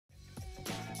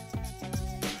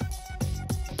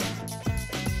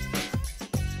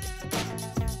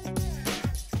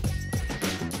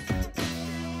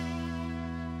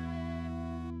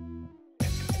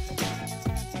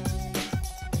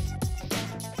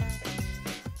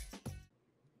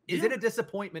Is it a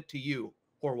disappointment to you,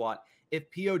 Horwat, if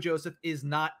P.O. Joseph is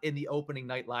not in the opening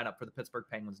night lineup for the Pittsburgh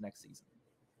Penguins next season?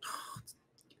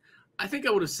 I think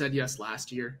I would have said yes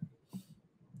last year.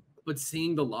 But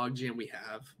seeing the logjam we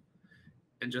have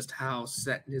and just how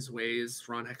set in his ways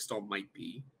Ron Hextall might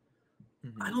be,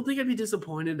 I don't think I'd be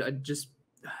disappointed. I just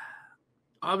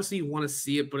obviously you want to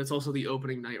see it, but it's also the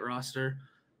opening night roster.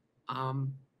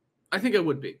 I think I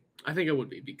would be.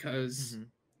 Because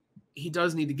he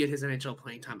does need to get his NHL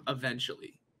playing time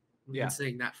eventually. We've been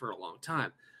saying that for a long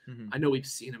time. I know we've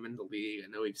seen him in the league. I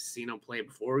know we've seen him play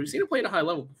before. We've seen him play at a high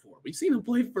level before. We've seen him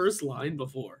play first line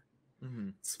before.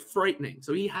 It's frightening.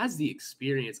 So he has the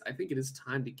experience. I think it is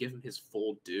time to give him his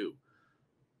full due.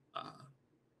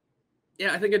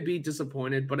 I think I'd be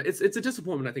disappointed, but it's a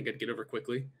disappointment I think I'd get over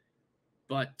quickly.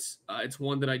 But it's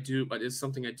one that I do, but it's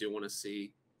something I do want to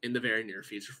see in the very near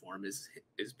future for him is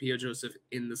P.O. Joseph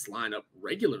in this lineup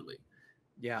regularly.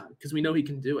 Yeah. Because we know he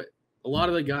can do it. A lot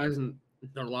of the guys, and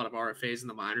there are a lot of RFAs in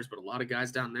the minors, but a lot of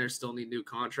guys down there still need new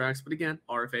contracts. But again,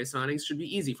 RFA signings should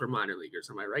be easy for minor leaguers.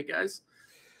 Am I right, guys?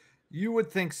 You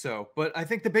would think so. But I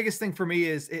think the biggest thing for me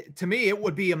is, to me, it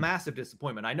would be a massive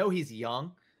disappointment. I know he's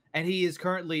young, and he is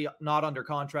currently not under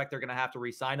contract. They're going to have to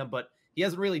re-sign him, but he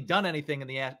hasn't really done anything in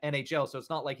the NHL, so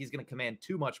it's not like he's going to command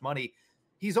too much money.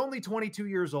 He's only 22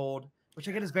 years old, which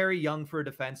I get is very young for a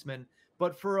defenseman.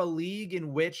 But for a league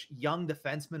in which young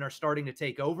defensemen are starting to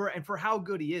take over, and for how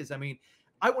good he is, I mean,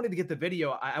 I wanted to get the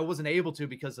video. I wasn't able to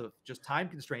because of just time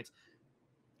constraints.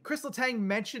 Chris Letang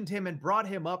mentioned him and brought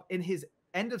him up in his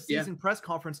end-of-season press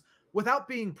conference without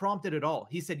being prompted at all.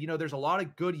 He said, there's a lot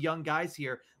of good young guys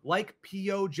here, like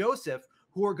P.O. Joseph,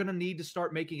 who are going to need to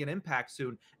start making an impact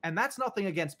soon. And that's nothing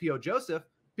against P.O. Joseph,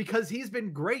 because he's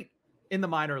been great in the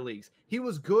minor leagues. He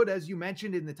was good, as you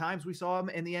mentioned, in the times we saw him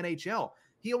in the NHL.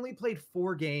 He only played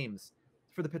 4 games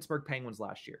for the Pittsburgh Penguins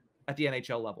last year at the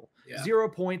NHL level. 0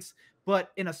 points,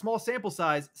 but in a small sample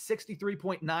size,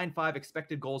 63.95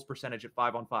 expected goals percentage at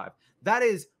 5-on-5. That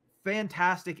is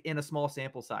fantastic in a small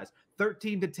sample size.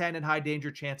 13-10 in high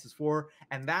danger chances for,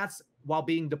 and that's while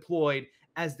being deployed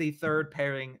as the third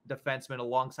pairing defenseman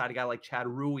alongside a guy like Chad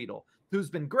Ruhwedel,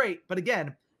 who's been great, but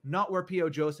again, not where P.O.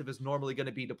 Joseph is normally going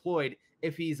to be deployed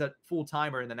if he's a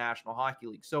full-timer in the National Hockey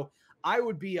League. So I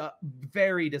would be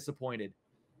very disappointed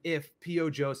if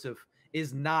P.O. Joseph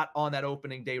is not on that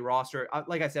opening day roster.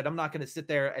 Like I said, I'm not going to sit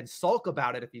there and sulk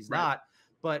about it if he's not,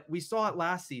 but we saw it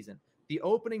last season. The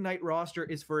opening night roster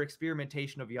is for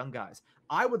experimentation of young guys.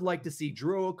 I would like to see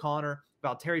Drew O'Connor,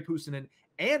 Valtteri Puustinen,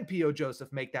 and P.O.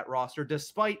 Joseph make that roster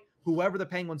despite whoever the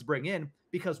Penguins bring in,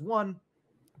 because one,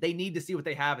 they need to see what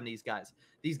they have in these guys.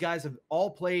 These guys have all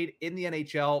played in the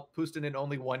NHL, Puustinen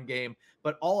only 1 game,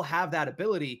 but all have that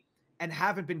ability and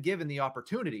haven't been given the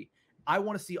opportunity. I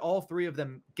want to see all 3 of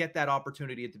them get that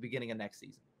opportunity at the beginning of next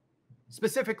season,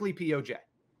 specifically POJ.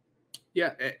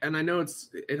 Yeah, and I know it's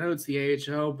the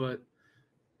AHL, but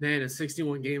man, in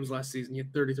 61 games last season, he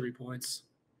had 33 points.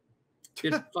 He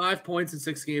had 5 points in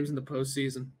 6 games in the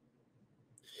postseason.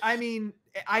 I mean,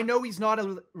 I know he's not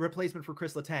a replacement for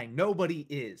Chris Letang. Nobody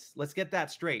is. Let's get that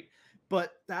straight.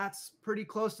 But that's pretty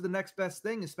close to the next best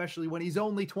thing, especially when he's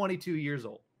only 22 years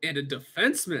old. And a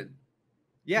defenseman,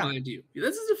 mind you.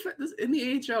 This is in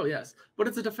the AHL, yes. But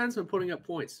it's a defenseman putting up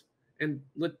points. And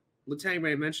Letang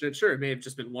may have mentioned it. Sure, it may have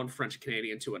just been one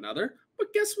French-Canadian to another.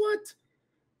 But guess what?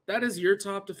 That is your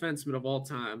top defenseman of all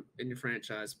time in your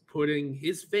franchise, putting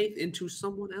his faith into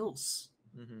someone else.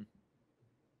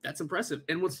 That's impressive.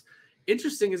 And what's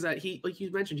interesting is that he, like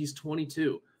you mentioned, he's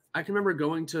 22. I can remember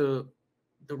going to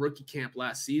the rookie camp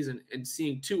last season and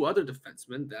seeing 2 other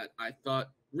defensemen that I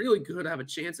thought really could have a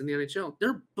chance in the NHL.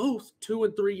 They're both 2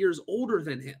 and 3 years older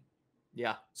than him.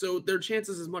 Yeah. So their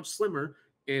chances is much slimmer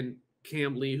in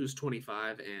Cam Lee, who's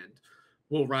 25, and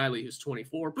Will Riley, who's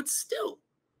 24. But still,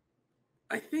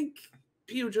 I think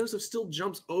P.O. Joseph still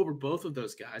jumps over both of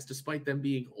those guys, despite them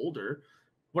being older.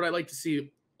 Would I like to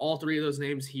see all 3 of those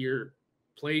names here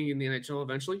playing in the NHL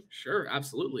eventually? Sure,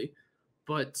 absolutely.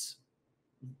 But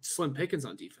slim pickings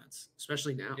on defense,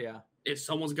 especially now. Yeah. If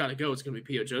someone's got to go, it's going to be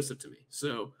P.O. Joseph to me.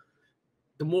 So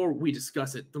the more we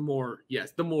discuss it, the more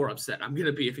upset I'm going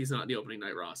to be if he's not in the opening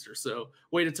night roster. So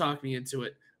way to talk me into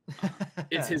it.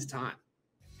 It's his time.